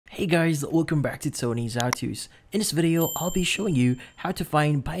Hey guys, welcome back to Tony's How-Tos. In this video, I'll be showing you how to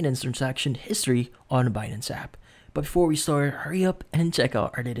find Binance Transaction History on Binance App. But before we start, hurry up and check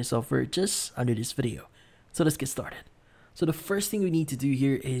out our latest software just under this video. So let's get started. So the first thing we need to do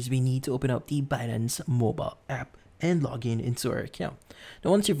here is we need to open up the Binance mobile app and log in into our account.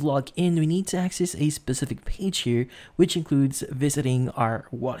 Now once you've logged in, we need to access a specific page here, which includes visiting our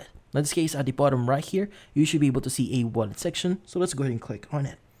wallet. Now in this case, at the bottom right here, you should be able to see a wallet section. So let's go ahead and click on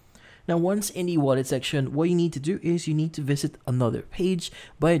it. Now once in the wallet section, what you need to do is you need to visit another page.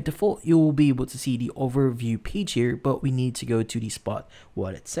 By default, you will be able to see the overview page here, but we need to go to the spot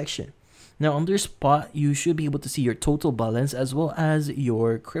wallet section. Now under spot, you should be able to see your total balance as well as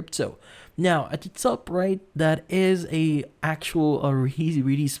your crypto. Now at the top right, that is a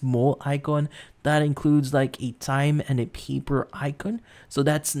really small icon that includes like a time and a paper icon. So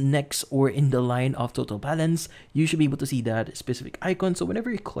that's next or in the line of total balance. You should be able to see that specific icon. So whenever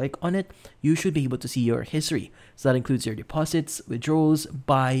you click on it, you should be able to see your history. So that includes your deposits, withdrawals,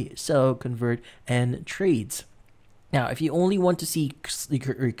 buy, sell, convert, and trades. Now, if you only want to see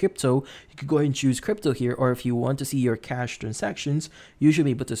your crypto, you could go ahead and choose crypto here. Or if you want to see your cash transactions, you should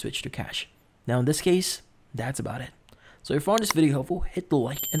be able to switch to cash. Now, in this case, that's about it. So if you found this video helpful, hit the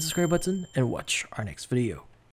like and subscribe button and watch our next video.